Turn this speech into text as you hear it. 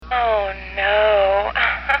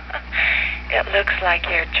Looks like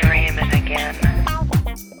you're dreaming again.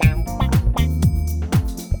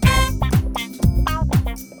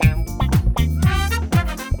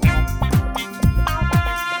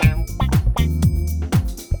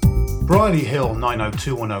 Briley Hill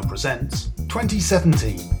 90210 presents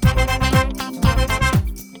 2017.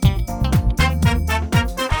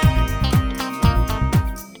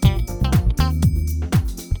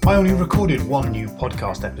 I only recorded one new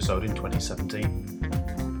podcast episode in 2017.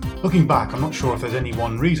 Looking back, I'm not sure if there's any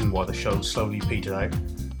one reason why the show slowly petered out,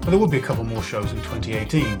 but there will be a couple more shows in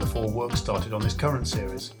 2018 before work started on this current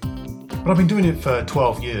series. But I've been doing it for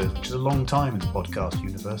 12 years, which is a long time in the podcast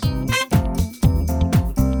universe.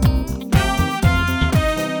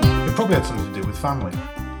 It probably had something to do with family.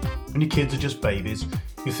 When your kids are just babies,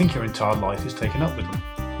 you think your entire life is taken up with them.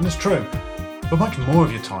 And it's true. But much more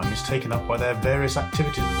of your time is taken up by their various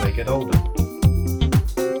activities as they get older.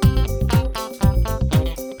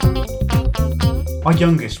 My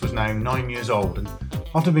youngest was now 9 years old, and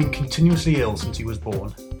after being continuously ill since he was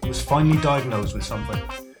born, he was finally diagnosed with something: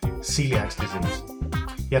 celiac disease.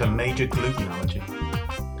 He had a major gluten allergy.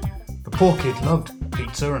 The poor kid loved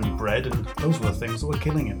pizza and bread, and those were the things that were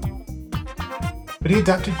killing him. But he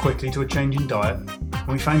adapted quickly to a change in diet, and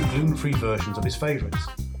we found gluten-free versions of his favourites.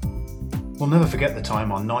 We'll never forget the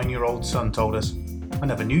time our 9-year-old son told us, "I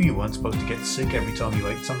never knew you weren't supposed to get sick every time you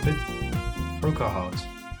ate something." Broke our hearts.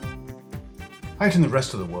 Out in the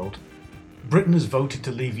rest of the world, Britain has voted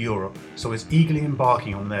to leave Europe, so is eagerly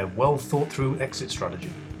embarking on their well-thought-through exit strategy.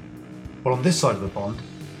 While on this side of the pond,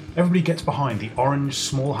 everybody gets behind the orange,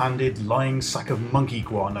 small-handed, lying sack of monkey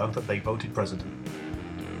guano that they voted president.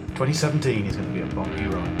 2017 is going to be a bumpy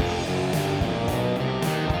ride.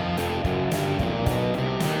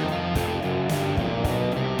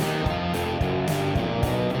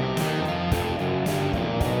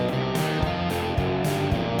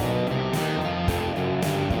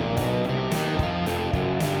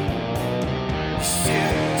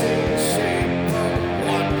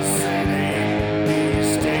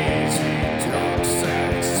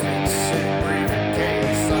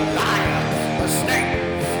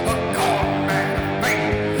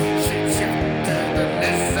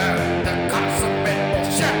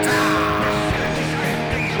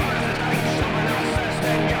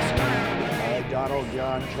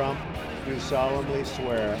 Trump, do solemnly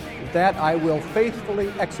swear that I will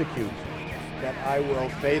faithfully execute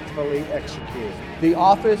the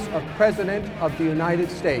office of President of the United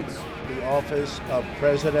States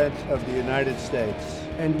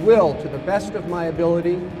and will, to the best of my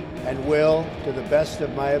ability,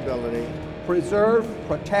 preserve,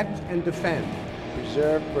 protect, and defend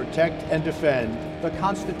the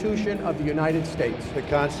Constitution of the United States.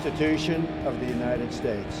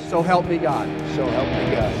 So help me God.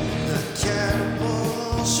 The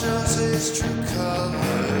cannibal shows his true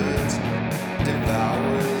colors,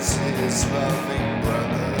 devours his loving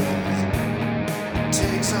brothers,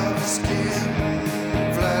 takes off his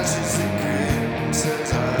skin, flashes a grin,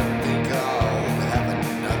 says, "I think I'll have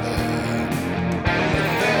another." The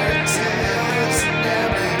fairy tales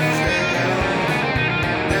never fail.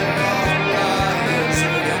 They're all liars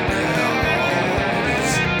within their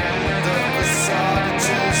homes. The facade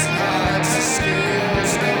just hides the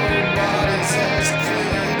scales. Nobody's as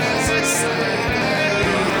clean as they say they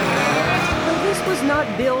are. Though this was not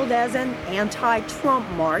billed as an anti-Trump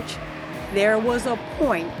march, there was a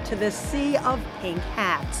point to the sea of pink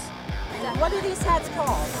hats. What are these hats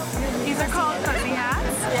called? These are called fuzzy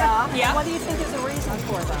hats. Yeah. What do you think is the reason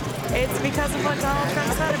for them? It's because of what Donald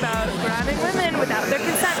Trump said about grabbing women without their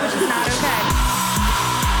consent, which is not okay.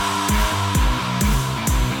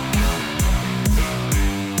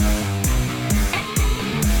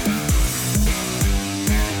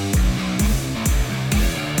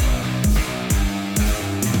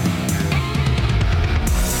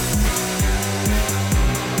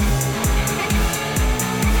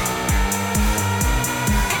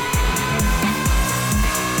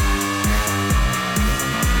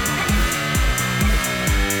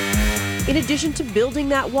 In addition to building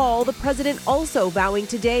that wall, the president also vowing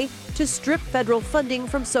today to strip federal funding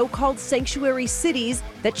from so-called sanctuary cities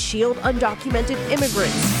that shield undocumented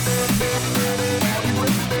immigrants.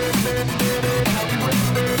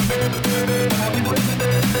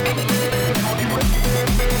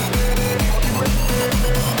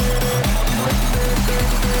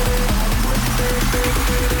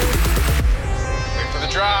 Wait for the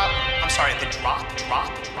drop. I'm sorry, the drop.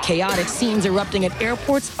 Chaotic scenes erupting at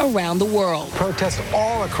airports around the world. Protests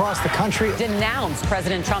all across the country denounced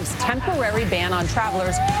President Trump's temporary ban on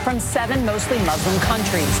travelers from 7 mostly Muslim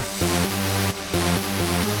countries.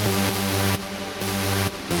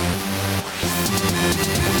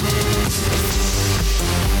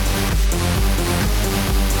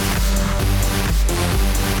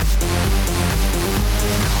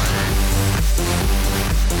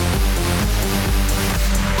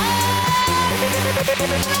 You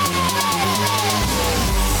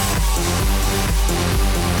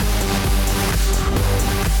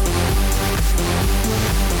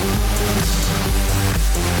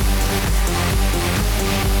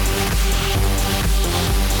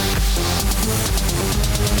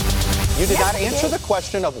did not answer the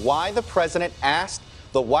question of why the president asked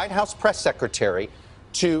the White House press secretary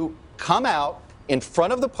to come out in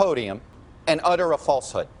front of the podium and utter a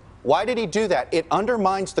falsehood. Why did he do that? It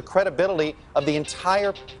undermines the credibility of the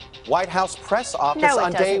entire White House press office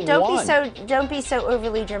on day one. Don't be so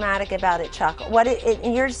overly dramatic about it, Chuck.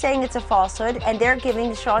 You're saying it's a falsehood, and they're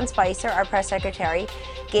giving Sean Spicer, our press secretary,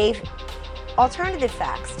 gave alternative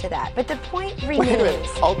facts to that. But the point remains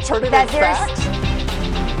alternative that facts?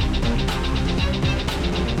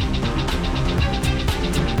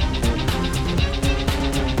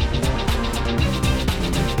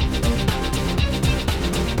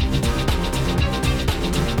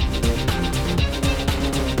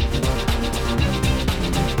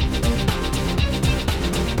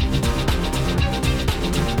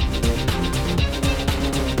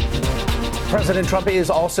 President Trump is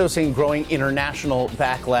also seeing growing international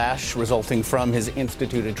backlash resulting from his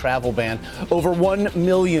instituted travel ban. Over 1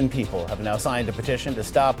 million people have now signed a petition to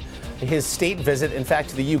stop his state visit. In fact,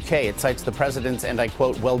 to the UK, it cites the president's, and I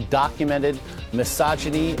quote, well-documented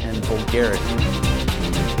misogyny and vulgarity.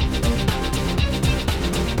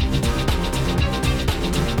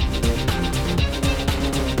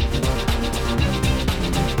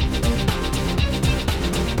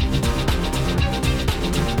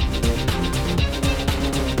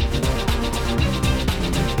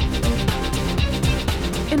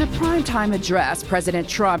 In a primetime address, President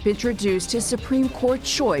Trump introduced his Supreme Court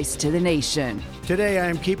choice to the nation. Today, I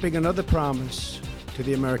am keeping another promise to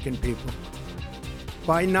the American people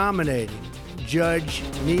by nominating Judge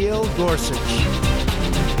Neil Gorsuch.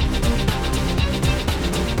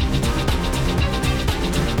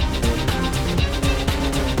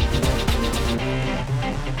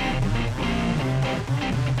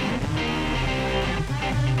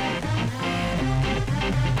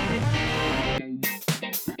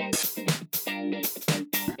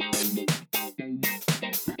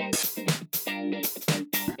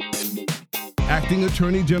 Acting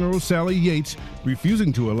Attorney General Sally Yates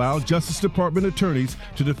refusing to allow Justice Department attorneys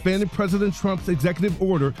to defend President Trump's executive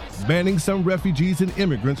order banning some refugees and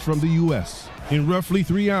immigrants from the U.S. In roughly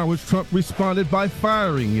 3 hours, Trump responded by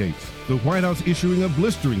firing Yates, the White House issuing a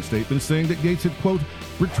blistering statement saying that Yates had, quote,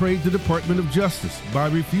 betrayed the Department of Justice by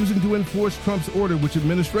refusing to enforce Trump's order, which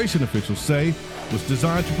administration officials say was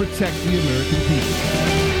designed to protect the American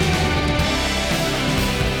people.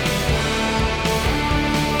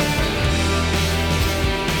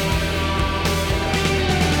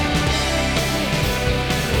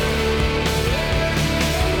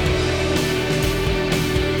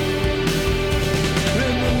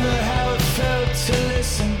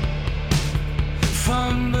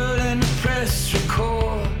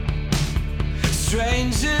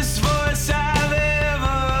 Strangest voice I've ever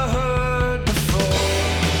heard before.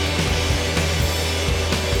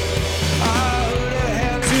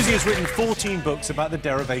 Susie has written 14 books about the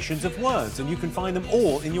derivations of words, and you can find them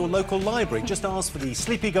all in your local library. Just ask for the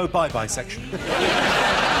Sleepy Go Bye-Bye section.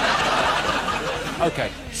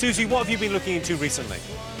 Okay, Susie, what have you been looking into recently?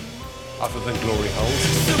 Other than glory holes.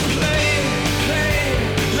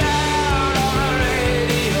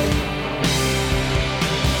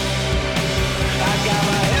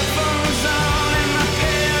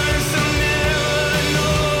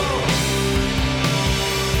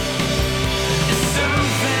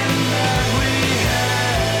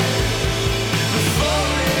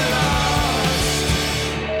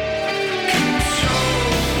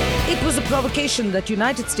 It was a provocation that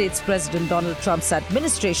United States President Donald Trump's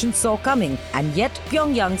administration saw coming, and yet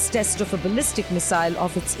Pyongyang's test of a ballistic missile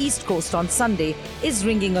off its east coast on Sunday is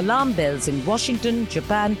ringing alarm bells in Washington,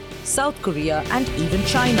 Japan, South Korea, and even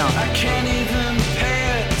China. I can't even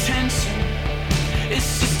pay attention.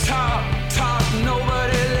 It's just talk,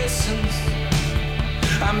 nobody listens.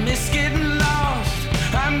 I miss getting lost,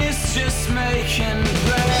 I miss just making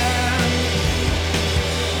plans.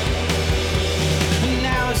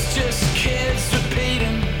 Now it's just kids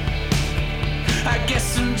repeating. I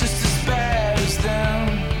guess I'm just as bad as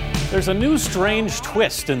them. There's a new strange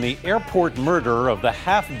twist in the airport murder of the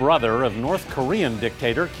half-brother of North Korean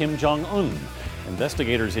dictator Kim Jong-un.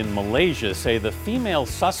 Investigators in Malaysia say the female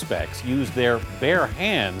suspects used their bare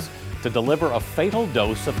hands to deliver a fatal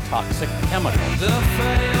dose of toxic chemicals. The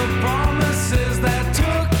failed promises that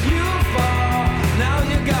took you far. Now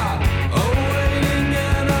you got awaiting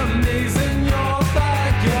enemies in your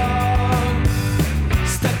backyard.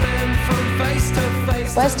 Stepping from face to face.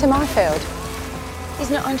 Where's Tim Arfield?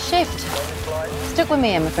 He's not on shift. Stuck with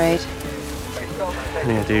me, I'm afraid.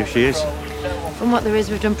 Any idea who she is? From what there is,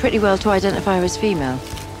 we've done pretty well to identify her as female.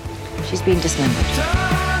 She's been dismembered.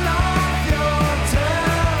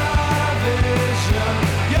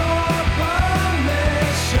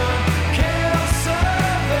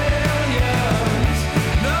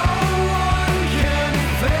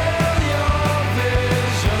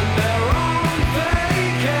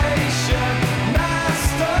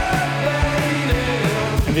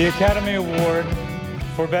 The Academy Award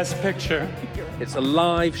for Best Picture. It's a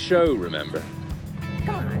live show, remember?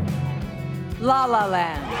 La La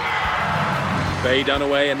Land. Faye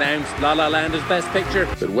Dunaway announced La La Land as Best Picture.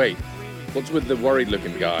 But wait, what's with the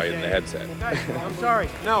worried-looking guy in the headset? I'm sorry.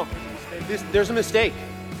 No, there's a mistake.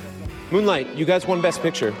 Moonlight, you guys won Best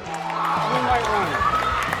Picture. Moonlight won.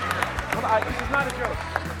 This is not a joke.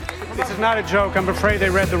 This is not a joke. I'm afraid they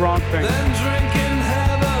read the wrong thing.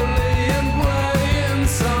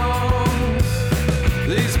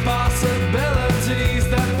 These possibilities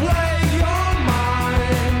that play your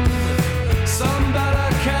mind. Some better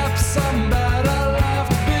kept, some better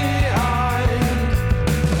left behind.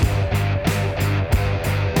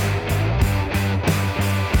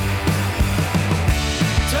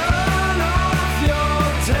 Turn off your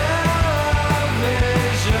television,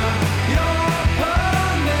 your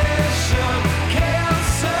permission, kill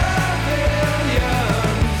civilians.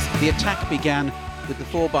 The attack began with the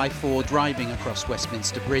 4x4 driving across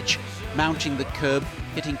Westminster Bridge, mounting the curb,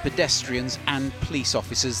 hitting pedestrians and police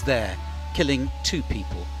officers there, killing 2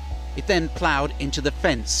 people. It then ploughed into the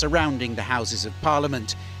fence surrounding the Houses of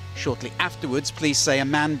Parliament. Shortly afterwards, police say a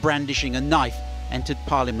man brandishing a knife entered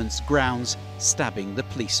Parliament's grounds, stabbing the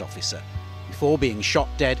police officer, before being shot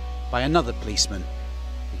dead by another policeman,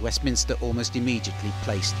 with Westminster almost immediately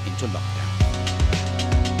placed into lockdown.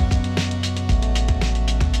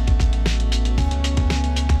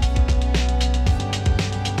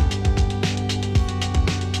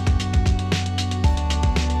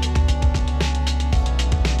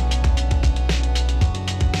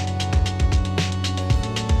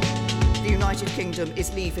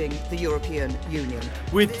 Is leaving the European Union.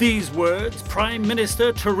 With these words, Prime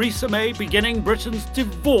Minister Theresa May beginning Britain's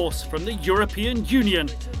divorce from the European Union.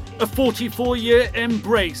 A 44-year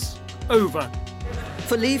embrace over.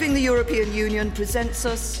 For leaving the European Union presents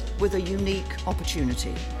us with a unique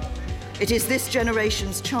opportunity. It is this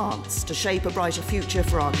generation's chance to shape a brighter future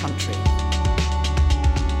for our country.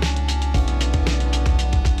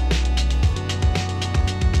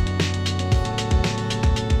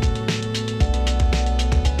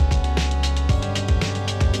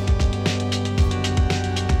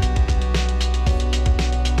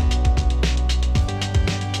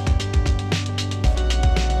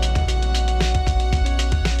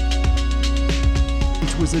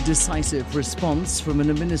 A decisive response from an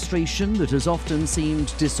administration that has often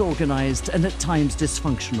seemed disorganized and at times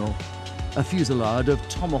dysfunctional. A fusillade of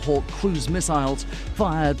Tomahawk cruise missiles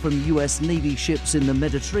fired from US Navy ships in the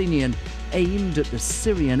Mediterranean aimed at the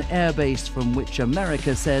Syrian airbase from which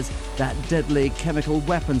America says that deadly chemical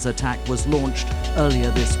weapons attack was launched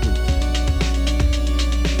earlier this week.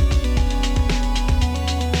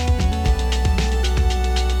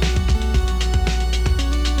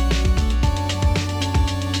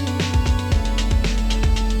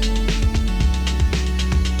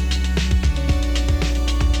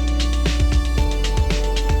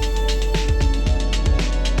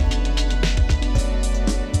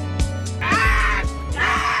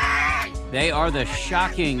 They are the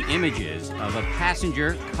shocking images of a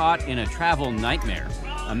passenger caught in a travel nightmare.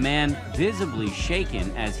 A man visibly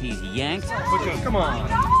shaken as he's yanked. Come on.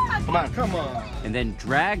 And then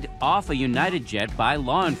dragged off a United jet by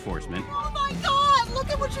law enforcement. Oh my God, look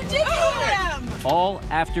at what you did to him! All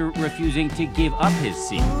after refusing to give up his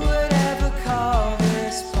seat. Who would ever call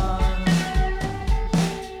this fun?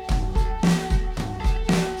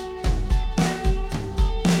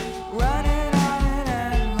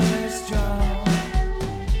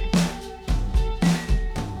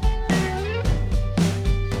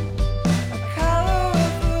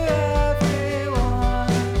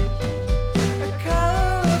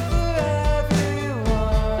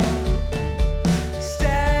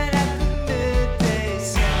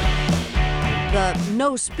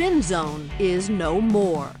 No spin zone is no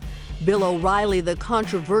more. Bill O'Reilly, the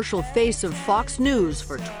controversial face of Fox News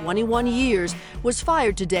for 21 years, was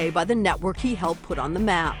fired today by the network he helped put on the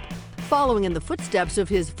map, following in the footsteps of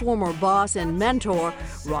his former boss and mentor,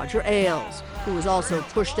 Roger Ailes, who was also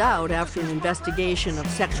pushed out after an investigation of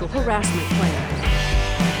sexual harassment claims.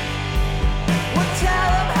 We'll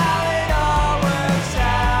tell them how it all works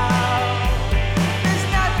out. There's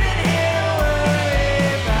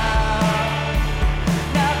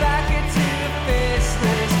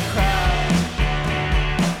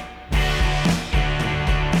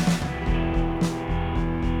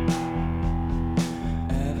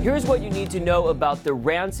Here's what you need to know about the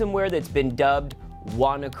ransomware that's been dubbed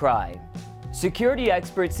WannaCry. Security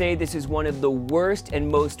experts say this is one of the worst and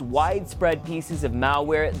most widespread pieces of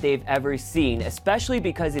malware they've ever seen, especially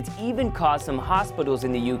because it's even caused some hospitals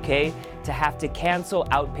in the UK to have to cancel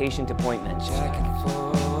outpatient appointments.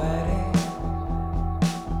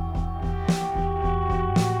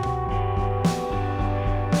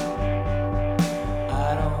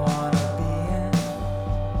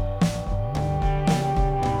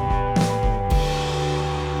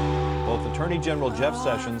 Attorney General Jeff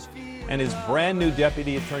Sessions and his brand new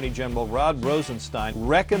Deputy Attorney General Rod Rosenstein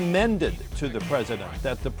recommended to the president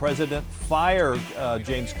that the president fire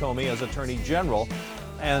James Comey as Attorney General.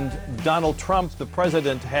 And Donald Trump, the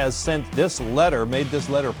president, has sent this letter, made this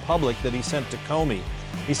letter public that he sent to Comey.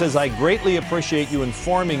 He says, "I greatly appreciate you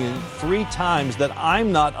informing me 3 times that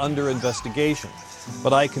I'm not under investigation.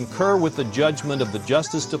 But I concur with the judgment of the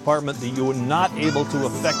Justice Department that you were not able to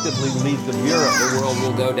effectively lead the Bureau." The world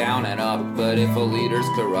will go down and up, but if a leader's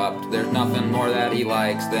corrupt, there's nothing more that he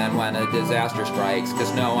likes than when a disaster strikes,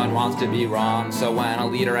 cause no one wants to be wrong. So when a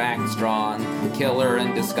leader acts strong, the killer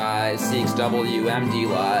in disguise seeks WMD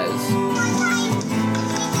lies.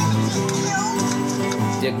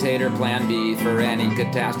 Dictator plan B for any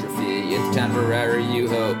catastrophe. It's temporary, you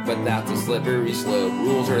hope, but that's a slippery slope.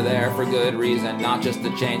 Rules are there for good reason, not just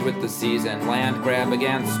to change with the season. Land grab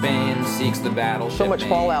against Spain seeks the battleship. So much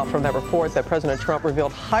fallout from that report that President Trump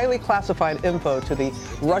revealed highly classified info to the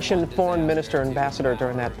Russian foreign minister ambassador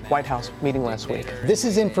during that White House meeting last week. This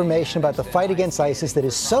is information about the fight against ISIS that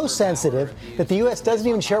is so sensitive that the U.S. doesn't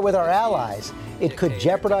even share it with our allies. It could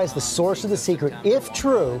jeopardize the source of the secret. If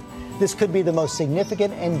true, this could be the most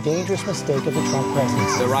significant and dangerous mistake of the Trump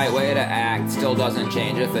presidency. The right way to act still doesn't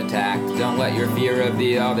change if attacked. Don't let your fear of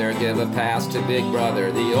the other give a pass to Big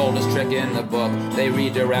Brother. The oldest trick in the book, they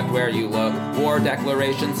redirect where you look. War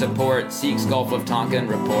declaration support seeks Gulf of Tonkin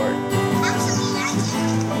report.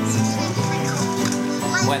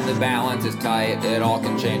 When the balance is tight, it all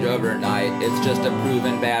can change overnight. It's just a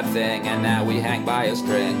proven bad thing, and now we hang by a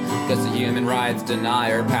string. Cause the human rights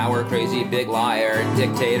denier, power crazy big liar,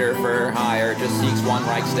 dictator for hire, just seeks one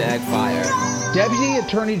Reichstag fire. Deputy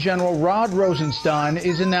Attorney General Rod Rosenstein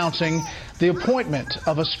is announcing the appointment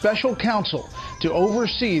of a special counsel to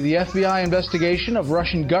oversee the FBI investigation of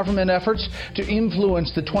Russian government efforts to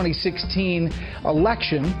influence the 2016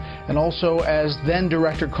 election. And also, as then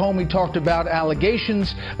Director Comey talked about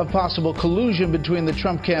allegations of possible collusion between the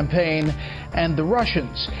Trump campaign and the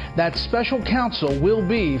Russians. That special counsel will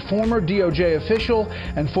be former DOJ official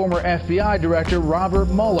and former FBI Director Robert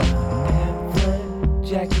Mueller.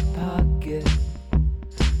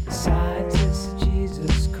 Scientists,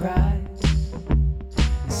 Jesus Christ,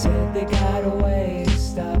 said they got a way to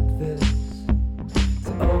stop this,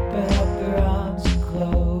 to open up their arms and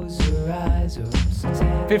close their eyes.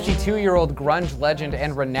 52-year-old grunge legend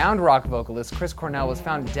and renowned rock vocalist Chris Cornell was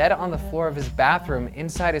found dead on the floor of his bathroom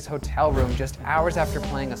inside his hotel room just hours after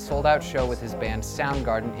playing a sold-out show with his band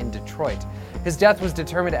Soundgarden in Detroit. His death was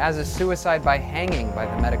determined as a suicide by hanging by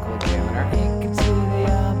the medical examiner.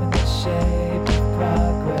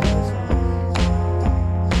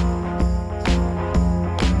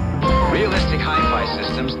 Realistic hi-fi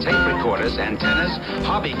systems, tape recorders, antennas,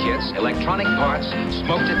 hobby kits, electronic parts,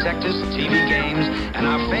 smoke detectors, TV games, and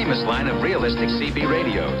our famous line of realistic CB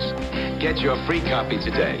radios. Get your free copy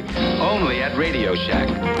today, only at Radio Shack,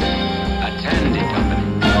 a Tandy company.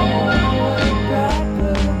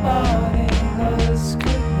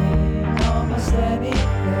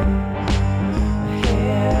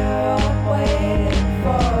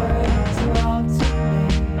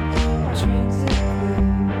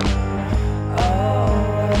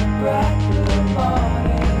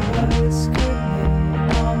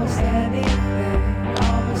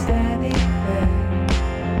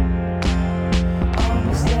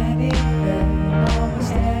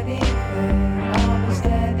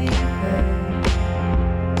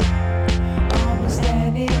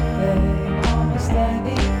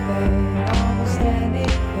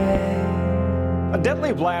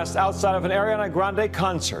 Blast outside of an Ariana Grande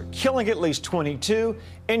concert, killing at least 22,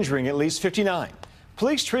 injuring at least 59.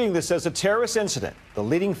 Police treating this as a terrorist incident. The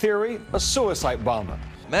leading theory, a suicide bomber.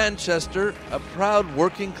 Manchester, a proud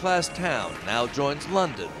working-class town, now joins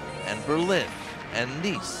London and Berlin and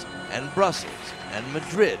Nice and Brussels and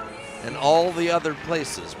Madrid and all the other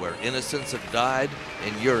places where innocents have died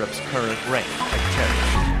in Europe's current reign of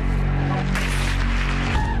terror.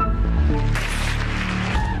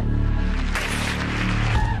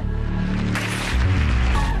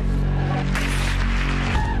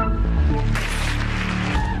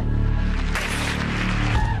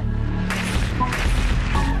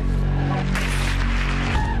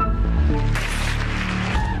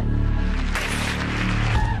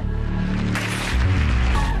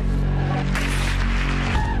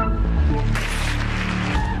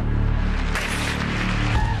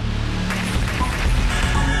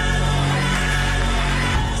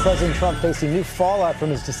 President Trump facing new fallout from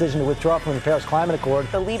his decision to withdraw from the Paris Climate Accord.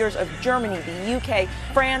 The leaders of Germany, the UK,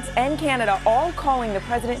 France, and Canada all calling the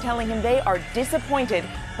president, telling him they are disappointed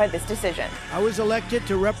by this decision. I was elected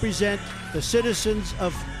to represent the citizens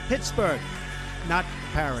of Pittsburgh, not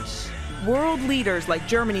Paris. World leaders like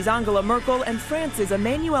Germany's Angela Merkel and France's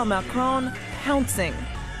Emmanuel Macron pouncing.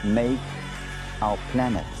 Make our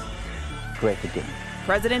planet great again.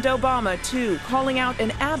 President Obama, too, calling out an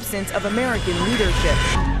absence of American leadership.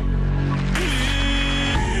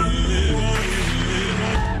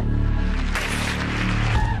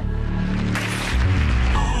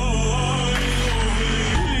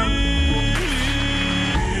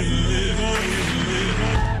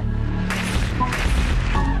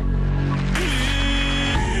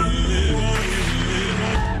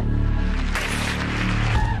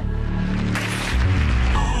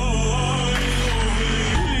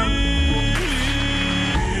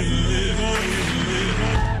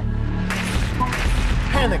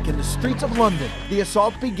 In the streets of London. The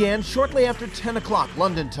assault began shortly after 10 o'clock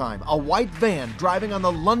London time. A white van driving on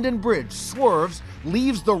the London Bridge swerves,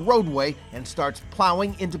 leaves the roadway, and starts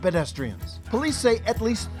plowing into pedestrians. Police say at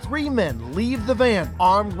least 3 men leave the van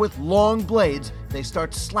armed with long blades. They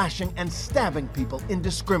start slashing and stabbing people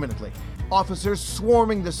indiscriminately. Officers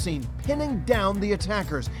swarming the scene, pinning down the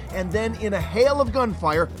attackers, and then in a hail of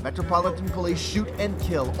gunfire, Metropolitan Police shoot and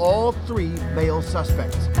kill all 3 male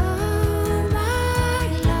suspects.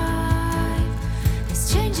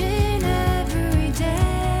 Changing every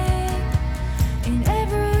day, in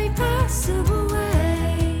every possible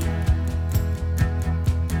way.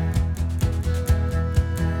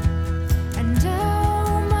 And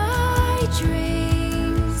all my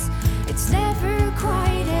dreams, it's never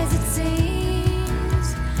quite as it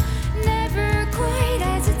seems, never quite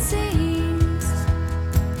as it seems.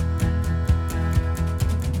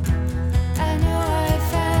 I know I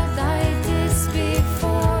felt like this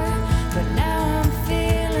before, but now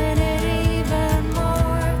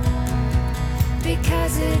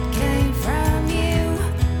because it came from you.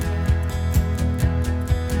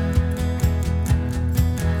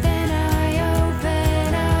 Then I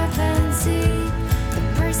open up and see the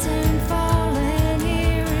person falling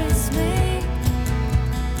here is me.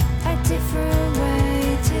 A different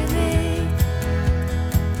way to be.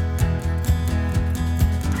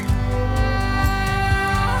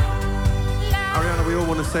 Ariana, we all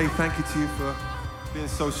want to say thank you to you for being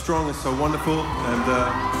so strong and so wonderful, and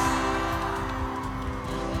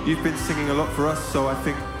you've been singing a lot for us, so I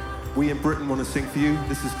think we in Britain want to sing for you.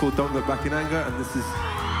 This is called Don't Look Back in Anger, and this is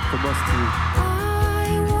from us to you. I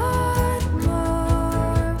want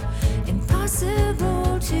more,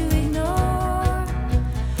 impossible to ignore,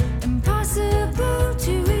 impossible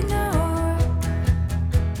to ignore.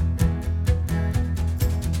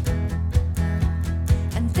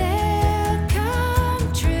 And they'll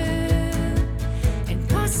come true,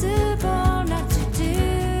 impossible not to do.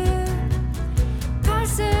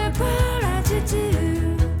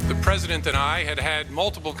 The president and I had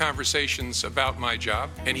multiple conversations about my job,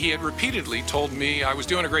 and he had repeatedly told me I was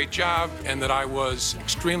doing a great job and that I was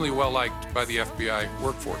extremely well liked by the FBI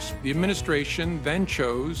workforce. The administration then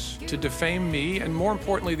chose to defame me, and more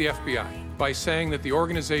importantly, the FBI, by saying that the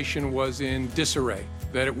organization was in disarray,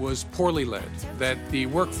 that it was poorly led, that the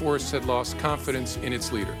workforce had lost confidence in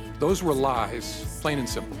its leader. Those were lies, plain and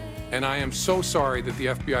simple. And I am so sorry that the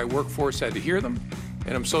FBI workforce had to hear them,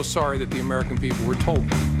 and I'm so sorry that the American people were told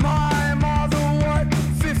them. My mother worked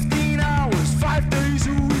 15 hours, 5 days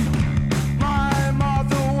a week. My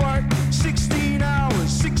mother worked 16 hours,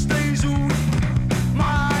 6 days a week.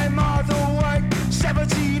 My mother worked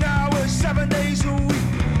 17 hours, 7 days a week.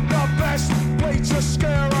 The best way to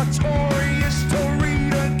scare a Tory is to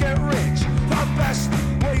read and get rich. The best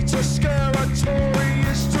way to scare a Tory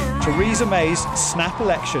is to read. Theresa May's snap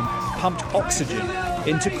election pumped oxygen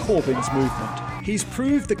into Corbyn's movement. He's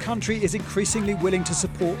proved the country is increasingly willing to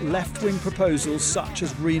support left-wing proposals such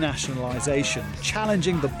as renationalisation,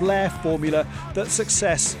 challenging the Blair formula that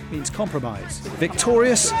success means compromise.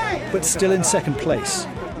 Victorious, but still in second place.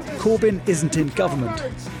 Corbyn isn't in government,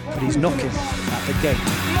 but he's knocking at the gate.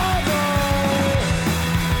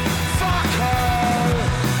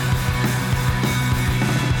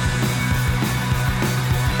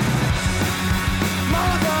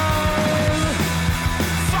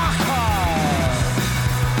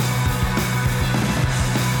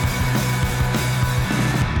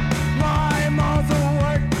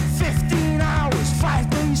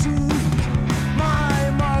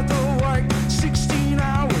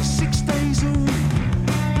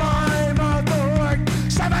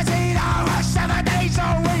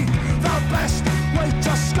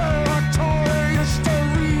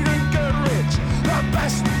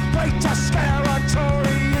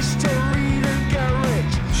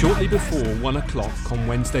 before 1 o'clock on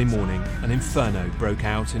Wednesday morning, an inferno broke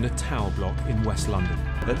out in a tower block in West London.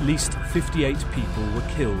 At least 58 people were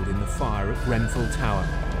killed in the fire at Grenfell Tower.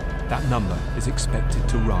 That number is expected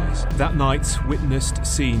to rise. That night witnessed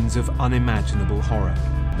scenes of unimaginable horror,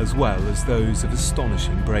 as well as those of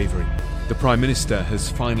astonishing bravery. The Prime Minister has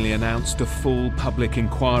finally announced a full public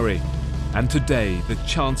inquiry, and today the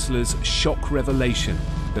Chancellor's shock revelation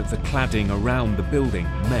that the cladding around the building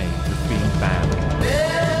may have been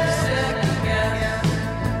banned.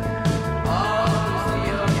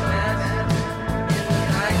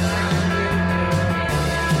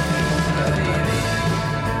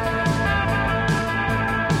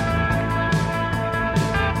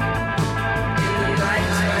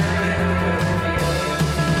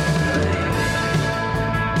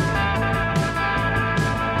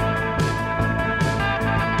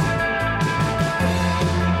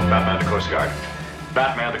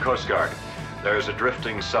 Batman to Coast Guard. There's a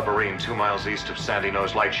drifting submarine 2 miles east of Sandy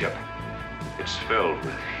Nose Lightship. It's filled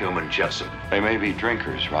with human jetsam. They may be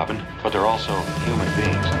drinkers, Robin, but they're also human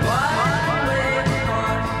beings.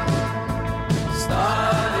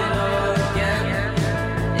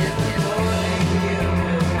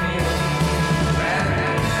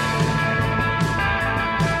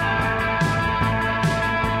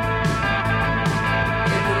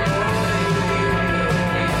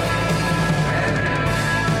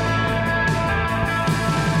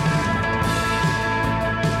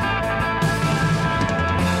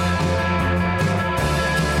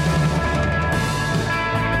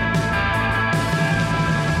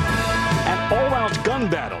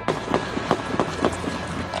 Battle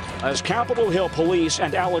as Capitol Hill police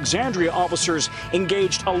and Alexandria officers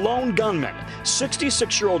engaged a lone gunman,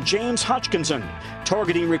 66-year-old James Hutchinson,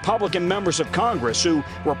 targeting Republican members of Congress who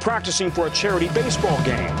were practicing for a charity baseball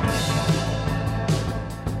game.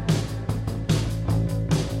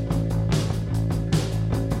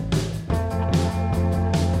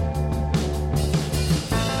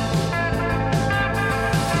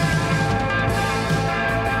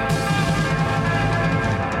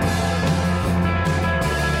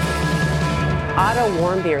 Otto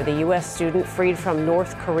Warmbier, the U.S. student freed from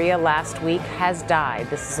North Korea last week, has died.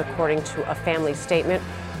 This is according to a family statement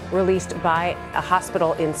released by a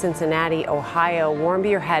hospital in Cincinnati, Ohio.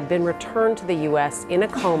 Warmbier had been returned to the U.S. in a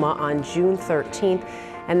coma on June 13th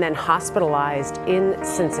and then hospitalized in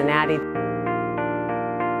Cincinnati.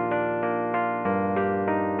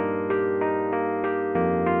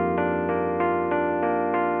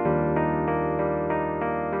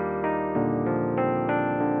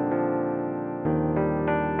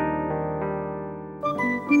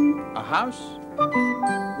 A house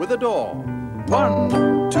with a door. 1,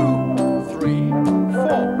 2, 3,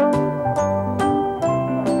 4.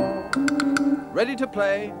 Ready to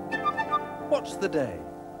play? What's the day?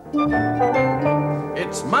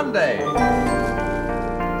 It's Monday.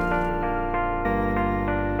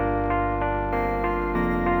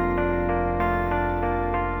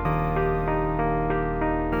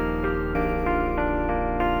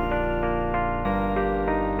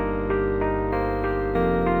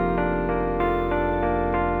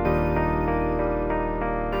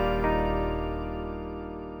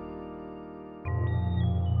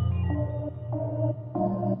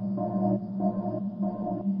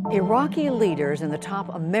 Iraqi leaders and the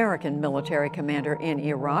top American military commander in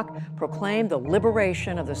Iraq proclaimed the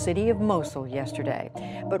liberation of the city of Mosul yesterday.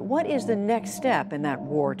 But what is the next step in that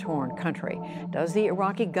war-torn country? Does the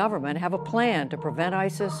Iraqi government have a plan to prevent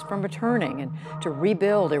ISIS from returning and to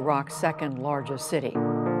rebuild Iraq's second largest city?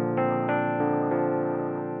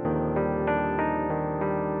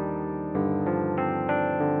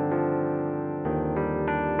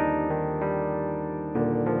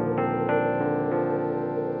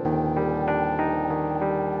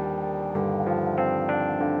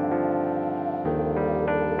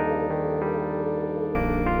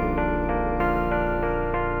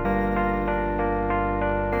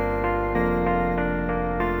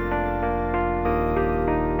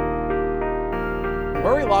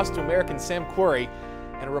 Murray lost to American Sam Querrey,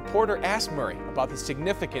 and a reporter asked Murray about the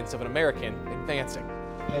significance of an American advancing.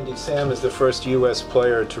 Andy, Sam is the first U.S.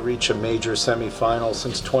 player to reach a major semifinal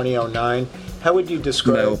since 2009. How would you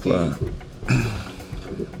describe male player?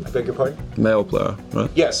 I beg your pardon? Male player, right?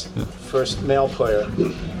 Yes, yeah. First male player.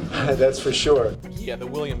 That's for sure. Yeah, the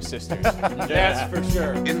Williams sisters. That's for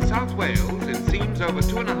sure. In South Wales, in seams over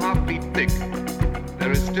 2.5 feet thick,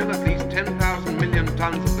 there is still at least 10,000 million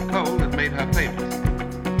tons of the coal that made her famous.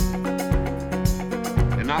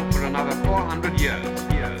 Enough for another 400 years.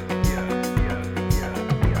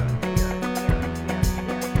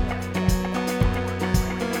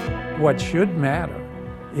 What should matter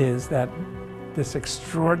is that this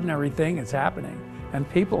extraordinary thing is happening, and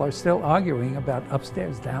people are still arguing about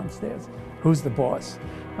upstairs, downstairs, who's the boss.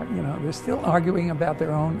 They're still arguing about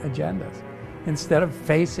their own agendas instead of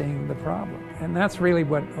facing the problem. And that's really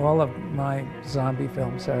what all of my zombie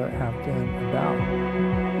films have been about.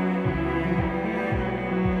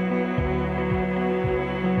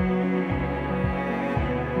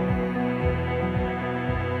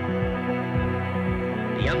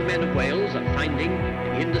 The young men of Wales are finding in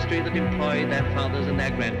the industry that employed their fathers and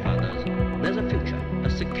their grandfathers, there's a future, a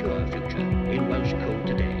secure future in Welsh code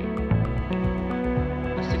today.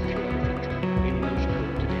 A secure future in Welsh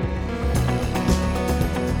code today.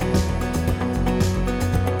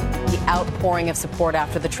 The outpouring of support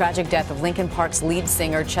after the tragic death of Linkin Park's lead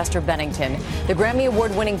singer Chester Bennington, the Grammy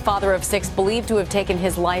Award-winning father of 6, believed to have taken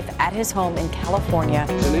his life at his home in California.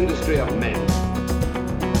 It's an industry of men.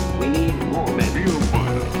 We need more men.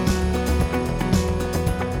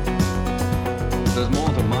 There's more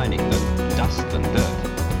to mining than dust and dirt.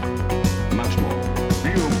 Much more.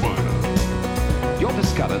 You'll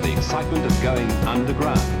discover the excitement of going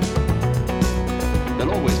underground.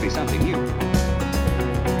 There'll always be something new.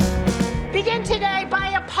 Begin today by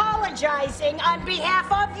apologizing on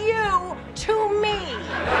behalf of you to me.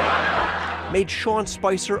 Made Sean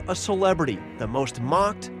Spicer a celebrity, the most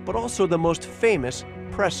mocked, but also the most famous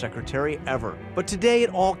press secretary ever. But today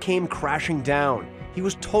it all came crashing down. He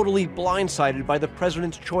was totally blindsided by the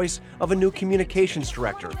president's choice of a new communications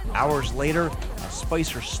director. Hours later, as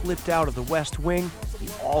Spicer slipped out of the West Wing, the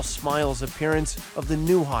all-smiles appearance of the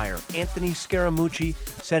new hire, Anthony Scaramucci,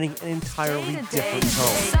 setting an entirely different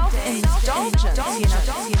tone. Self-indulgence.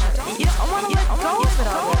 You don't want to let go of it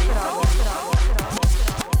already.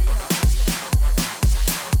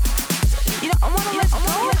 You don't want to let go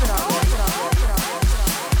of it already.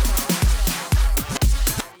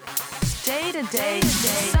 Day-to-day,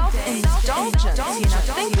 self-indulgence.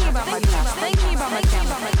 Thinking about my past, thinking about my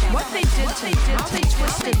family, what they did to me, how they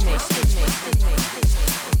twisted me.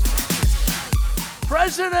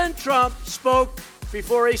 President Trump spoke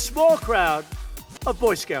before a small crowd of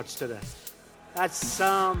Boy Scouts today. That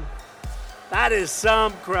is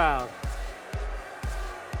some crowd.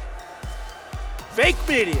 Fake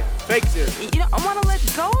media, fake news. I want to let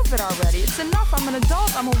go of it already. It's enough. I'm an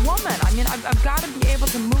adult. I'm a woman. I mean, I've got to be able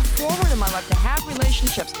to move forward in my life, to have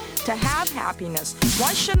relationships, to have happiness.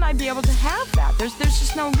 Why shouldn't I be able to have that? There's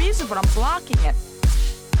just no reason, but I'm blocking it.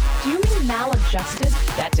 Do you mean maladjusted?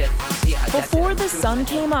 That's it. Yeah, before the sun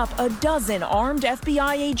came up, a dozen armed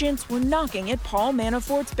FBI agents were knocking at Paul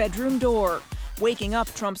Manafort's bedroom door, waking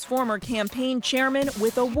up Trump's former campaign chairman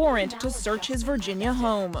with a warrant to search his Virginia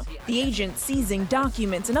home. The agents seizing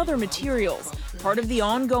documents and other materials, part of the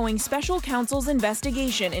ongoing special counsel's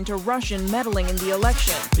investigation into Russian meddling in the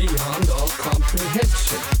election. Beyond all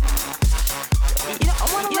comprehension. I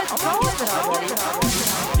want to let go of it already.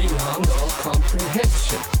 Beyond all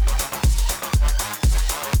comprehension.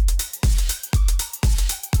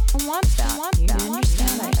 I want that. You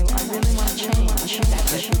understand? I really want to change. I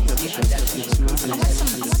want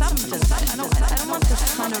some substance. I don't want this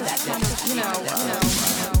kind of,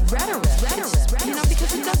 rhetoric.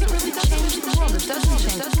 Because it doesn't really change the world. It doesn't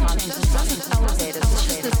change the consciousness. It doesn't elevate us.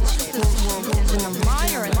 It's just this we're in a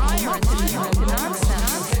mire and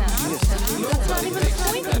nonsense. That's not even the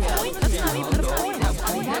point. That's not even the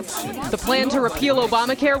point. The plan to repeal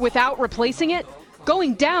Obamacare without replacing it?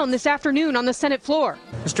 Going down this afternoon on the Senate floor.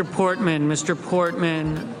 Mr. Portman,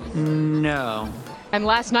 no. And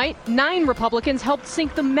last night, 9 Republicans helped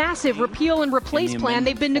sink the massive repeal and replace plan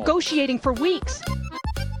they've been negotiating for weeks.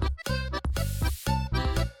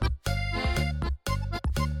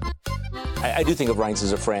 I do think of Reince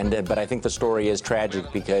as a friend, but I think the story is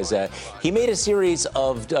tragic because he made a series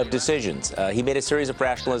of decisions. He made a series of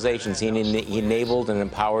rationalizations. He enabled and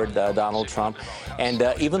empowered Donald Trump. And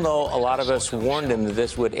even though a lot of us warned him that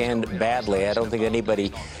this would end badly, I don't think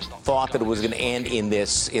anybody thought that it was going to end in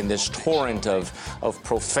this torrent of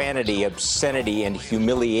profanity, obscenity, and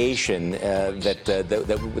humiliation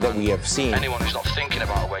that we have seen. Anyone who's not thinking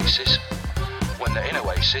about Oasis when they're in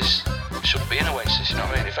Oasis should be in Oasis, you know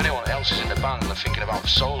what I mean? If anyone else is in the band and they're thinking about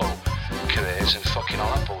solo careers and fucking all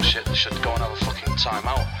that bullshit, they should go and have a fucking time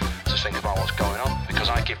out to think about what's going on, because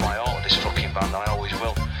I give my all to this fucking band and I always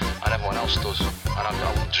will, and everyone else does, and I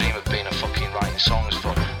wouldn't dream of being a fucking writing songs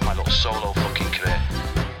for my little solo fucking career.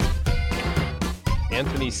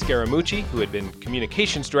 Anthony Scaramucci, who had been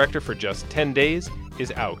communications director for just 10 days,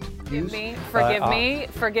 is out. Forgive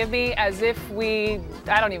me, as if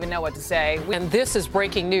I don't even know what to say. And this is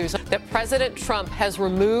breaking news that President Trump has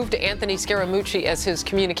removed Anthony Scaramucci as his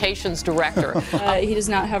communications director. He does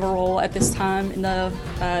not have a role at this time in the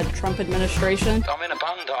Trump administration. I'm in a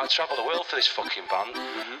band. I travel the world for this fucking band,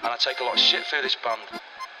 and I take a lot of shit through this band, and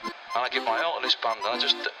I give my all to this band, and I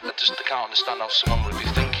just can't understand how someone would be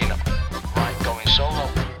thinking, right, going solo.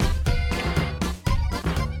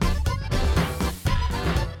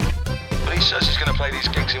 But he says he's going to play these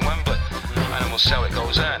gigs in Wembley, and then we'll see how it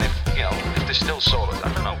goes there. And if they're still solo,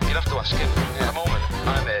 I don't know. You'd have to ask him. At the moment,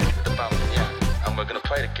 I'm here with the band, and we're going to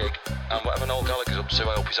play the gig. And whatever Noel Gallagher's up to,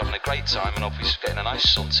 I hope he's having a great time, and I hope he's getting a nice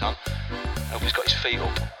suntan. I hope he's got his feet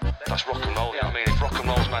up. That's rock and roll, you know what I mean? If rock and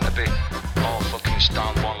roll's meant to be all fucking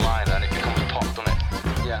stand one line, then it becomes pop, doesn't it?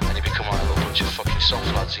 Yeah. And you become like a bunch of fucking soft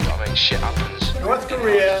lads, you know what I mean? Shit happens. North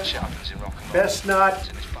Korea best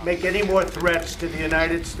not make any more threats to the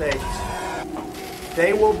United States.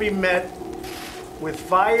 They will be met with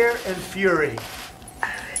fire and fury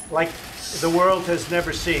like the world has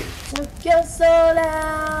never seen.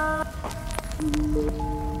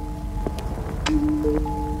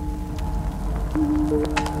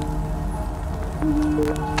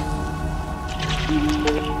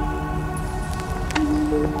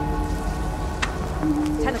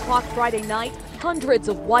 10 o'clock Friday night, hundreds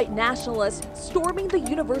of white nationalists storming the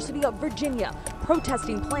University of Virginia,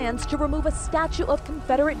 protesting plans to remove a statue of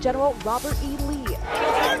Confederate General Robert E. Lee.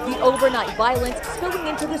 The overnight violence spilling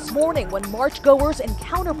into this morning when marchgoers and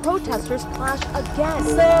counter-protesters clash again.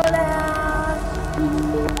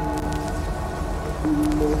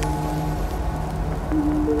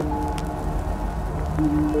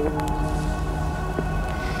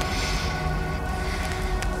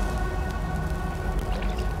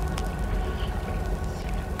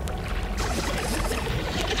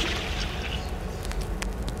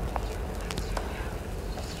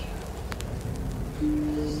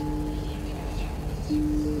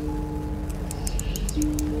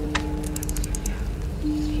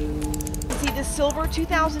 Silver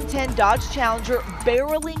 2010 Dodge Challenger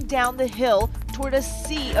barreling down the hill toward a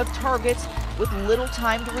sea of targets with little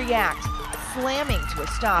time to react, slamming to a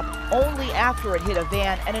stop only after it hit a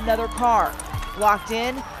van and another car. Locked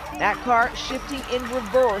in, that car shifting in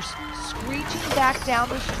reverse, screeching back down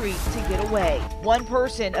the street to get away. One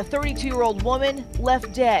person, a 32-year-old woman,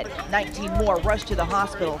 left dead. 19 more rushed to the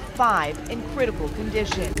hospital, 5 in critical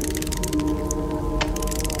condition.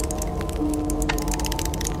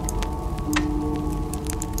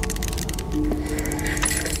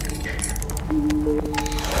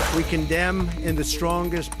 We condemn in the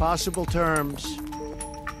strongest possible terms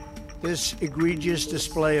this egregious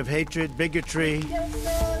display of hatred, bigotry,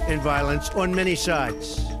 and violence on many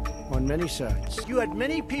sides. On many sides. You had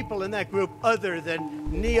many people in that group other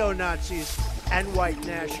than neo-Nazis and white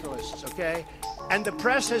nationalists, okay? And the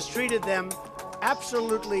press has treated them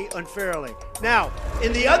absolutely unfairly. Now,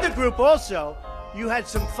 in the other group also, you had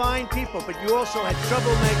some fine people, but you also had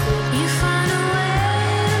troublemakers. You find a way.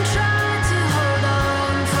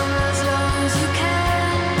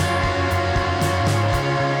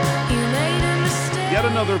 Yet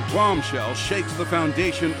another bombshell shakes the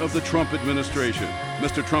foundation of the Trump administration.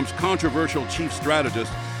 Mr. Trump's controversial chief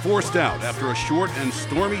strategist forced out after a short and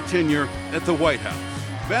stormy tenure at the White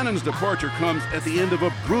House. Bannon's departure comes at the end of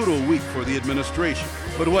a brutal week for the administration.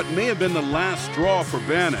 But what may have been the last straw for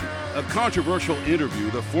Bannon, a controversial interview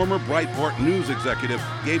the former Breitbart News executive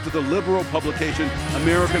gave to the liberal publication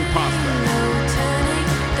American Prospect.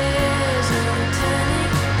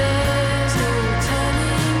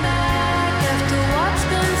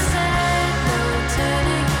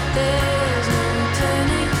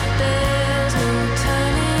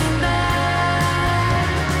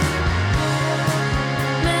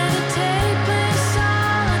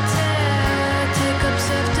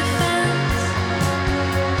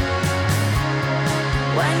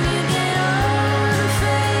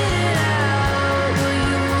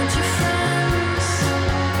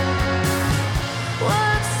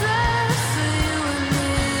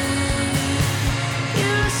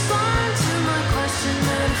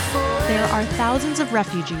 There are thousands of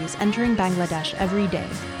refugees entering Bangladesh every day.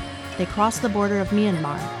 They cross the border of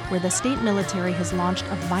Myanmar, where the state military has launched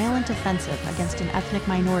a violent offensive against an ethnic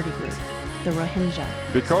minority group, the Rohingya.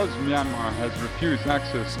 Because Myanmar has refused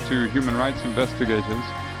access to human rights investigators,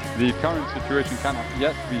 the current situation cannot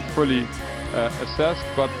yet be fully assessed,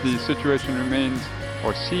 but the situation remains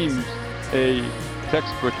or seems a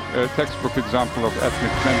textbook example of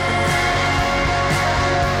ethnic cleansing.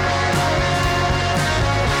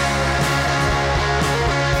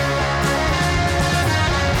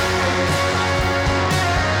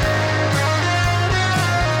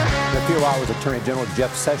 a few hours, Attorney General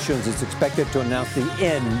Jeff Sessions is expected to announce the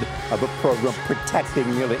end of a program protecting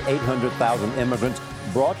nearly 800,000 immigrants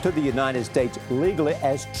brought to the United States legally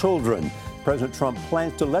as children. President Trump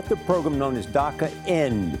plans to let the program known as DACA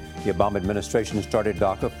end. The Obama administration started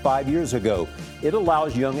DACA 5 years ago. It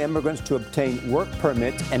allows young immigrants to obtain work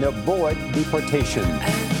permits and avoid deportation.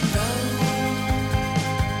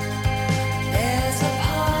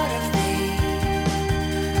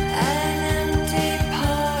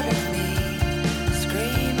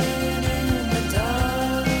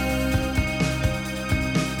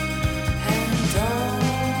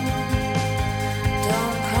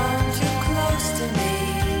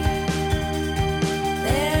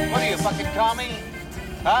 Commie?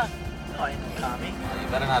 Huh? No, I ain't no commie. Well, you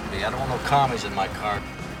better not be. I don't want no commies in my car.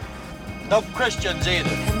 No Christians either.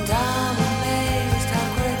 And I'm amazed how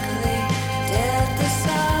quickly death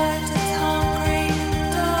decides it's hungry.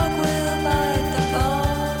 Dog will bite the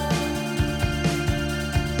bone.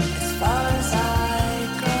 As far as I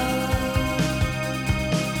go.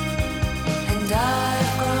 And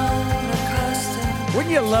I've grown accustomed.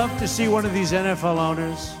 Wouldn't you love to see one of these NFL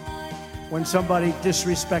owners, when somebody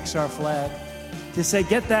disrespects our flag, to say,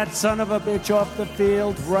 get that son of a bitch off the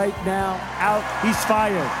field right now, out, he's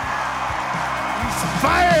fired. He's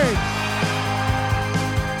fired!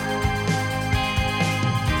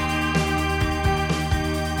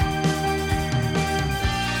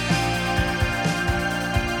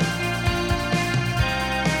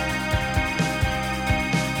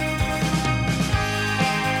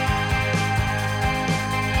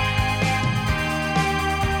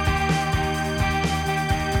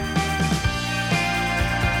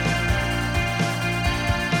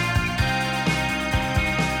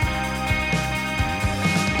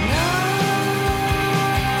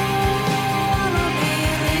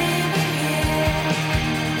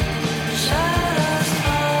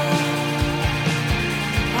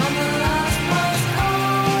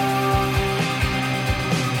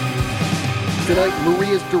 Tonight,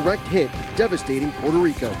 Maria's direct hit devastating Puerto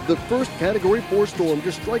Rico. The first Category 4 storm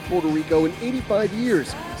to strike Puerto Rico in 85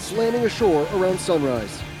 years, slamming ashore around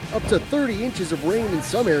sunrise. Up to 30 inches of rain in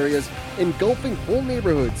some areas, engulfing whole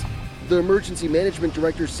neighborhoods. The emergency management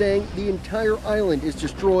director saying the entire island is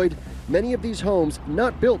destroyed. Many of these homes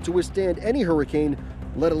not built to withstand any hurricane,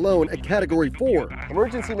 let alone a Category 4.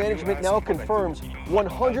 Emergency management now confirms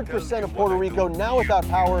 100% of Puerto Rico now without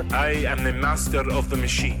power. I am the master of the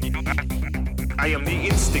machine. I am the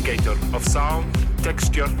instigator of sound,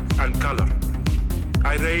 texture, and color.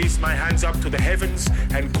 I raise my hands up to the heavens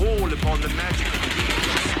and call upon the magic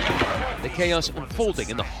of the The chaos unfolding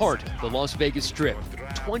in the heart of the Las Vegas Strip.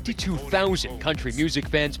 22,000 country music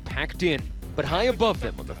fans packed in. But high above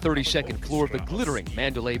them on the 32nd floor of the glittering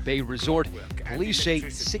Mandalay Bay Resort, police say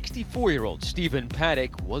 64-year-old Stephen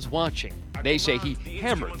Paddock was watching. They say he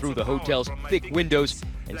hammered through the hotel's thick windows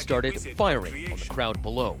and started firing on the crowd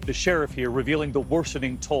below. The sheriff here revealing the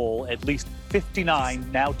worsening toll, at least 59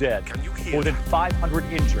 now dead, more than 500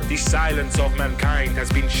 injured. The silence of mankind has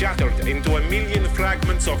been shattered into a million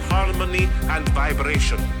fragments of harmony and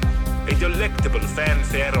vibration. A delectable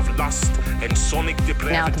fanfare of lust and sonic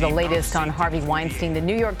depravity. Now to the latest on Harvey Weinstein. The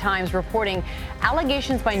New York Times reporting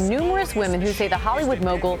allegations by numerous women who say the Hollywood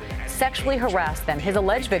mogul sexually harassed them. His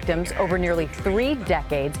alleged victims over nearly 3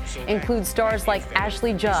 decades include stars like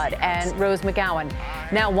Ashley Judd and Rose McGowan.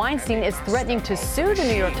 Now Weinstein is threatening to sue the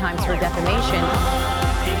New York Times for defamation.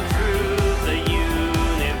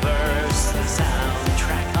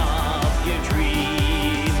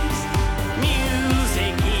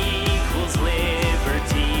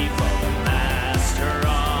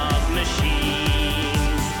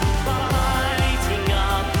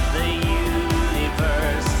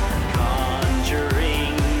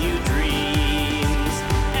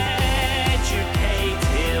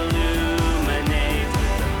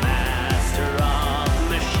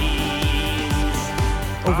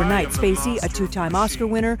 Overnight, Spacey, a 2-time Oscar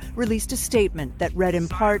winner, released a statement that read in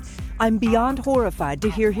part, "I'm beyond horrified to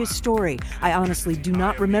hear his story. I honestly do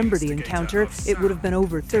not remember the encounter. It would have been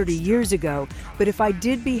over 30 years ago. But if I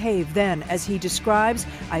did behave then as he describes,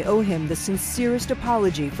 I owe him the sincerest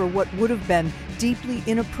apology for what would have been deeply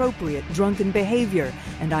inappropriate drunken behavior.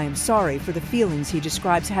 And I am sorry for the feelings he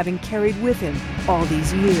describes having carried with him all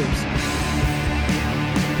these years."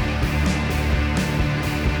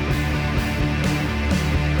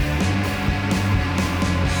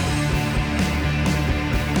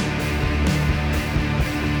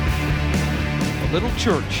 Little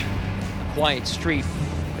church, a quiet street,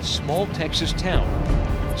 a small Texas town,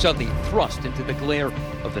 suddenly thrust into the glare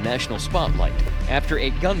of the national spotlight after a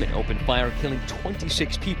gunman opened fire, killing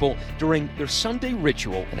 26 people during their Sunday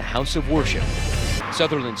ritual in a house of worship.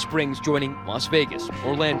 Sutherland Springs joining Las Vegas,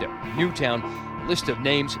 Orlando, Newtown, a list of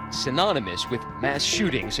names synonymous with mass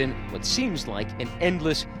shootings in what seems like an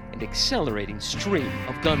endless and accelerating stream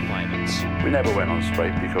of gun violence. We never went on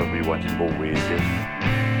strike because we wanted more wages,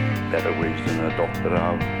 better wages than a doctor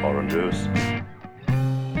or a nurse.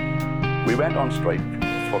 We went on strike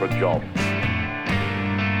for a job,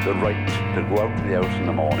 the right to go out of the house in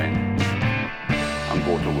the morning and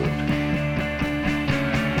go to work.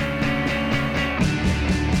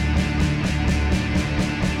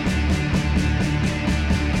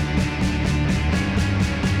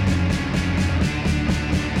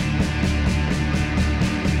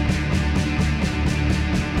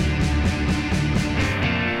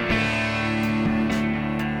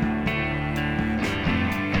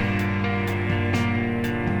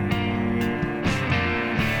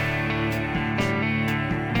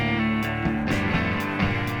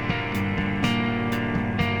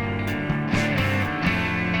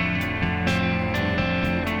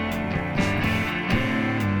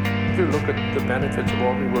 Look at the benefits of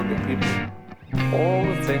ordinary working people. All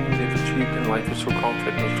the things they've achieved in life are so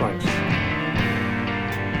conflict and strikes.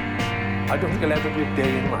 I don't think there'll ever be a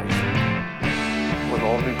day in life when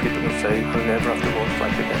ordinary people can say, I'll never have to go on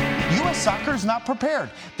strike again. U.S. soccer is not prepared.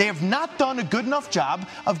 They have not done a good enough job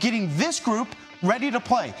of getting this group ready to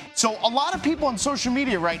play. So a lot of people on social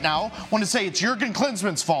media right now want to say it's Jurgen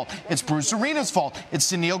Klinsmann's fault, it's Bruce Arena's fault,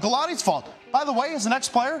 it's Sunil Gulati's fault. By the way, as an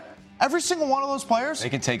ex-player, every single one of those players, they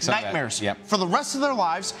can take some nightmares of that. for the rest of their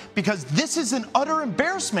lives, because this is an utter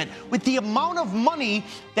embarrassment with the amount of money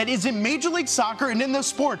that is in Major League Soccer and in this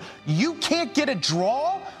sport. You can't get a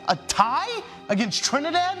draw, a tie against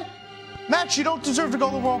Trinidad? Matt, you don't deserve to go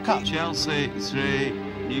to the World Cup. Chelsea 3,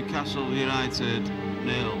 Newcastle United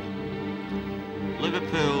 0.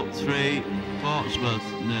 Liverpool 3, Portsmouth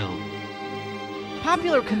 0.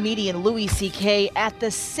 Popular comedian Louis C.K. at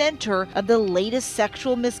the center of the latest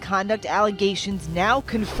sexual misconduct allegations, now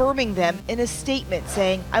confirming them in a statement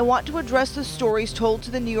saying, I want to address the stories told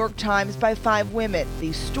to the New York Times by 5 women.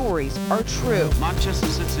 These stories are true. Manchester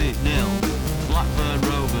City 0, Blackburn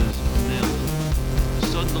Rovers 0,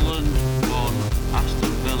 Sunderland 1,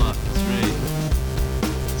 Aston Villa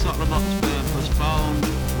 3, Tottenham Hotspur postponed,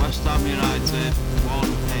 West Ham United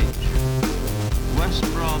 1H, West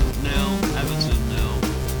Brom 0, Everton 0,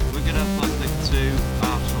 Wigan Athletic 2,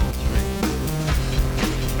 Arsenal 3.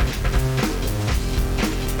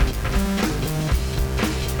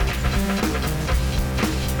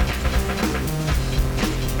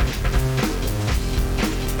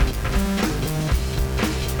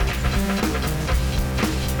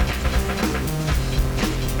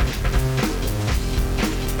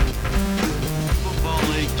 Football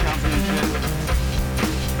League Championship,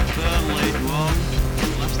 Burnley 1,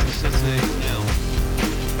 Leicester City 0,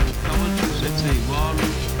 Coventry City 1,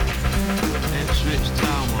 Ipswich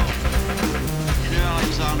Town 1, Crewe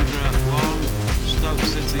Alexandra 1, Stoke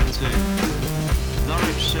City 2,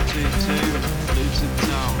 Norwich City 2, Luton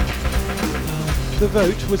Town 0. The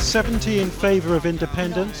vote was 70 in favour of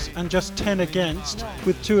independence and just 10 against,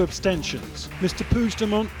 with 2 abstentions. Mr.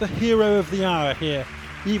 Puigdemont, the hero of the hour here,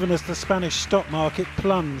 even as the Spanish stock market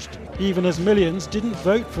plunged, even as millions didn't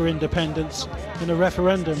vote for independence in a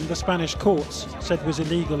referendum the Spanish courts said was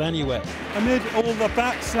illegal anyway. Amid all the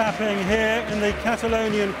backslapping here in the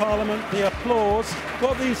Catalonian parliament, the applause,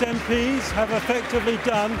 what these MPs have effectively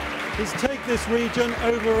done is take this region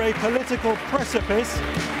over a political precipice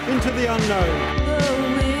into the unknown.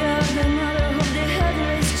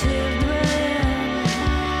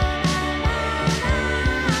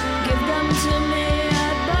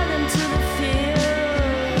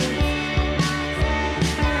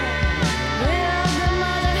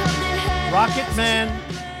 Rocket Man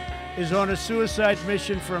is on a suicide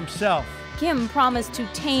mission for himself. Kim promised to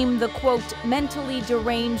tame the, quote, mentally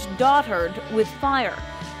deranged dotard with fire.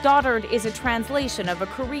 Dotard is a translation of a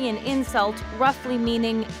Korean insult roughly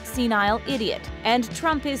meaning senile idiot. And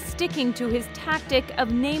Trump is sticking to his tactic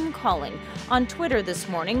of name-calling. On Twitter this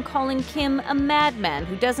morning, calling Kim a madman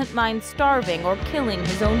who doesn't mind starving or killing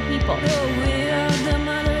his own people.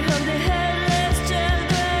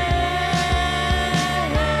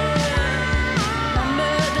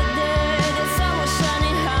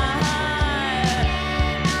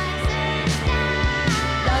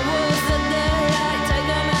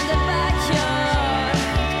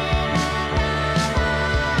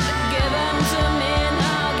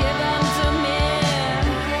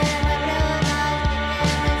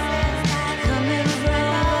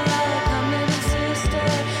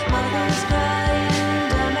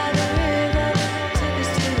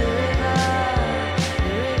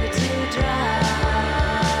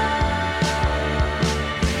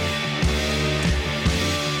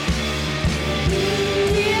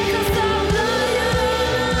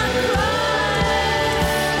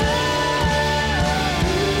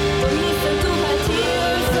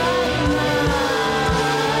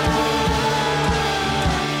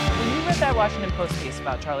 Washington Post piece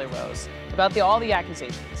about Charlie Rose, about all the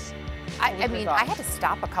accusations. I mean, I had to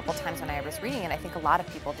stop a couple times when I was reading it. I think a lot of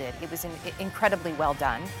people did. It was incredibly well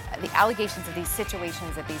done. The allegations of these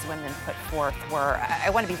situations that these women put forth were, I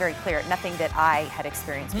want to be very clear, nothing that I had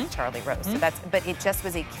experienced with Charlie Rose. So but it just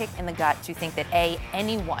was a kick in the gut to think that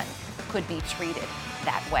anyone could be treated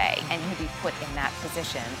that way and could be put in that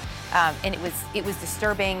position. And it was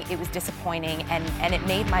disturbing, it was disappointing, and it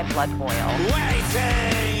made my blood boil.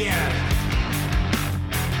 Waiting,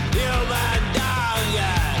 human dog.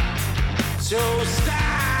 So stop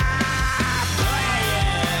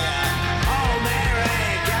playing,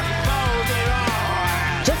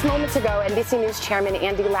 Just moments ago, NBC News Chairman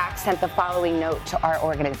Andy Lack sent the following note to our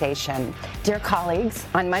organization. Dear colleagues,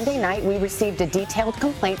 on Monday night, we received a detailed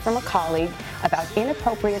complaint from a colleague about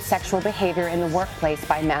inappropriate sexual behavior in the workplace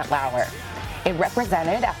by Matt Lauer. It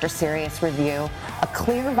represented, after serious review, a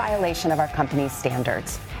clear violation of our company's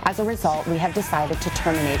standards. As a result, we have decided to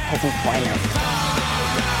terminate his employment.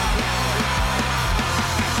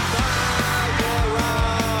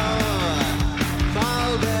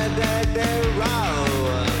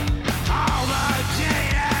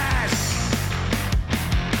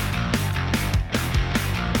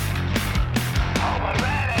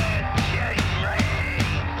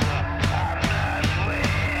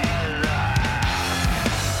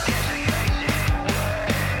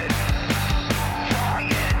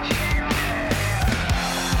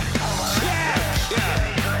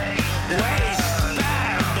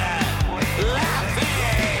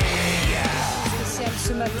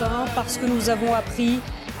 Parce que nous avons appris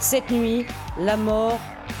cette nuit la mort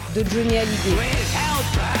de Johnny Hallyday.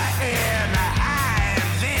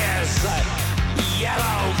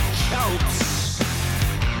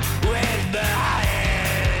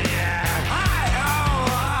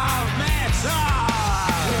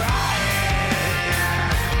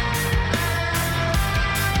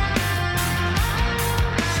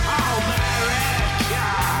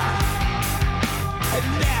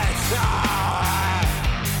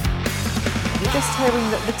 Just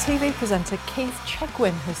hearing that the TV presenter Keith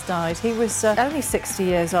Chegwin has died. He was only 60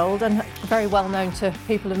 years old and very well known to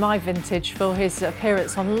people of my vintage for his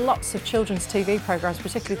appearance on lots of children's TV programmes,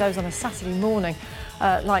 particularly those on a Saturday morning,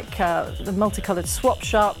 like the multicoloured Swap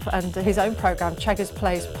Shop and his own programme, Cheggers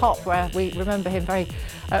Plays Pop, where we remember him very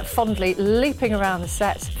fondly leaping around the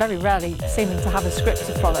set, very rarely seeming to have a script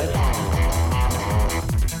to follow.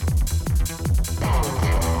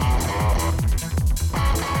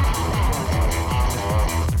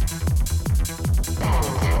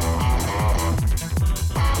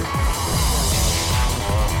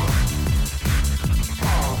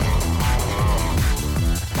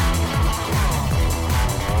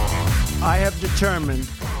 I have determined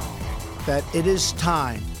that it is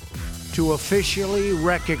time to officially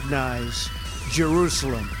recognize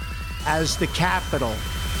Jerusalem as the capital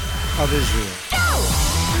of Israel.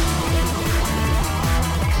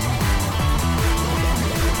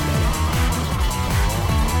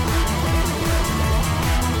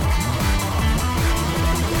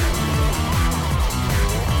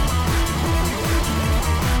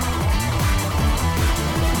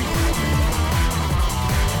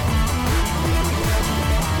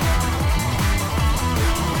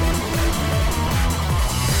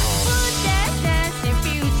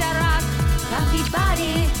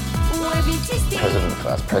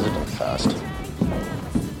 President first.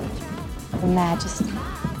 Her Majesty.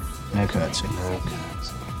 No curtsy.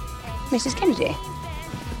 Mrs. Kennedy.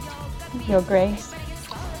 Your Grace.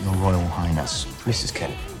 Your Royal Highness. Mrs.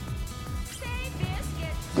 Kennedy.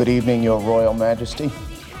 Good evening, Your Royal Majesty.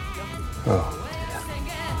 Oh.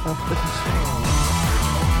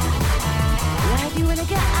 Where do you wanna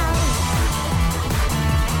go?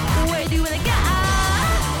 Where do you wanna go?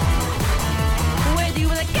 Where do you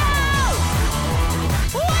wanna go?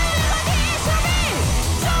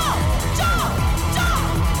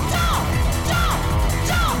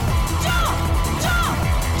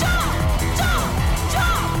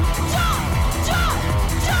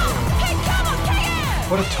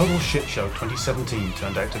 What a total shit show 2017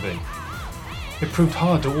 turned out to be. It proved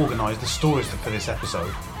hard to organise the stories for this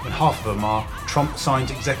episode, when half of them are Trump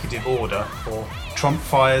signs executive order or Trump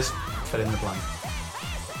fires fill in the blank.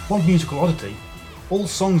 One musical oddity, all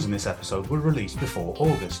songs in this episode were released before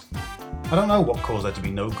August. I don't know what caused there to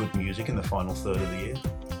be no good music in the final third of the year.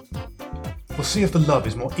 We'll see if the love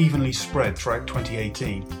is more evenly spread throughout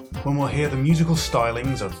 2018, when we'll hear the musical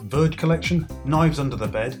stylings of Verge Collection, Knives Under the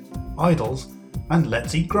Bed, Idols, and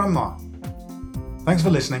Let's Eat Grandma. Thanks for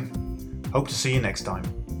listening. Hope to see you next time.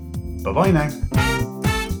 Bye-bye now.